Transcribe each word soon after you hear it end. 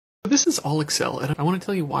This is all Excel, and I want to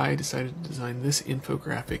tell you why I decided to design this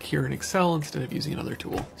infographic here in Excel instead of using another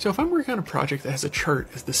tool. So if I'm working on a project that has a chart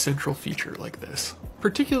as the central feature like this,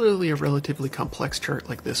 particularly a relatively complex chart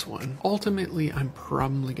like this one, ultimately I'm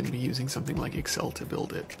probably going to be using something like Excel to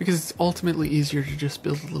build it, because it's ultimately easier to just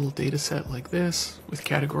build a little data set like this with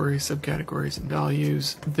categories, subcategories, and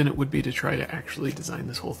values than it would be to try to actually design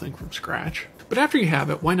this whole thing from scratch. But after you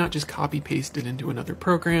have it, why not just copy paste it into another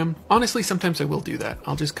program? Honestly, sometimes I will do that.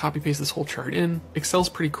 I'll just copy paste this whole chart in. Excel's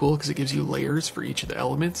pretty cool because it gives you layers for each of the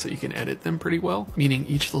elements so you can edit them pretty well, meaning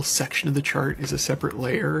each little section of the chart is a separate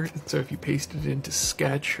layer. And so if you paste it into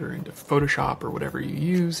Sketch or into Photoshop or whatever you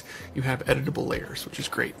use, you have editable layers, which is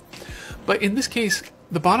great. But in this case,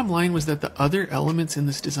 the bottom line was that the other elements in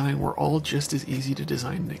this design were all just as easy to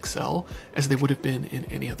design in Excel as they would have been in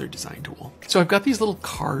any other design tool. So I've got these little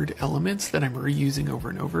card elements that I'm reusing over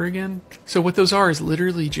and over again. So what those are is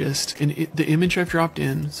literally just the image I've dropped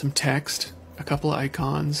in, some text, a couple of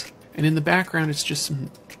icons, and in the background it's just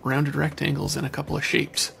some rounded rectangles and a couple of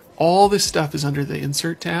shapes. All this stuff is under the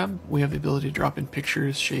Insert tab. We have the ability to drop in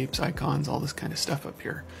pictures, shapes, icons, all this kind of stuff up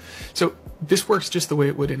here. So this works just the way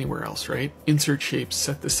it would anywhere else, right? Insert shapes,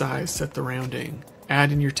 set the size, set the rounding,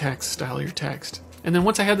 add in your text, style your text. And then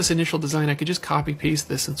once I had this initial design, I could just copy paste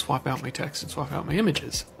this and swap out my text and swap out my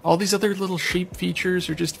images. All these other little shape features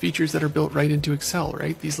are just features that are built right into Excel,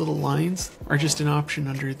 right? These little lines are just an option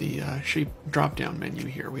under the shape drop-down menu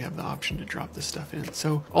here. We have the option to drop this stuff in.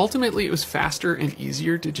 So ultimately it was faster and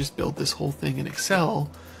easier to just build this whole thing in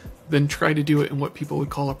Excel than try to do it in what people would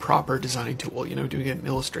call a proper design tool, you know, doing it in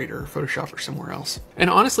Illustrator or Photoshop or somewhere else. And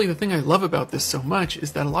honestly, the thing I love about this so much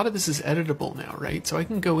is that a lot of this is editable now, right? So I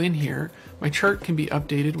can go in here, my chart can be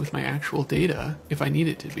updated with my actual data if I need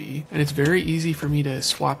it to be, and it's very easy for me to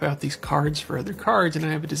swap out these cards for other cards, and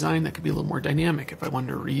I have a design that could be a little more dynamic if I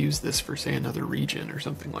wanted to reuse this for, say, another region or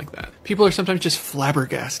something like that. People are sometimes just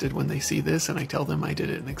flabbergasted when they see this, and I tell them I did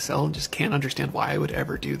it in Excel and just can't understand why I would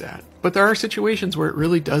ever do that. But there are situations where it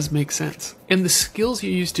really does make sense. And the skills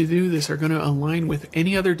you use to do this are going to align with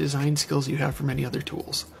any other design skills you have from any other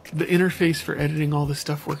tools. The interface for editing all this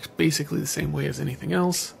stuff works basically the same way as anything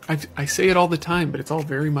else. I say it all the time, but it's all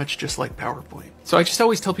very much just like PowerPoint. So I just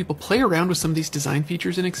always tell people play around with some of these design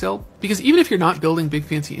features in Excel, because even if you're not building big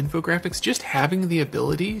fancy infographics, just having the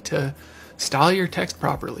ability to style your text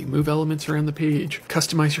properly, move elements around the page,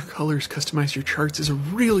 customize your colors, customize your charts is a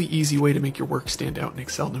really easy way to make your work stand out in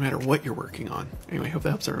Excel no matter what you're working on. Anyway, hope that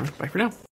helps everyone. Bye for now.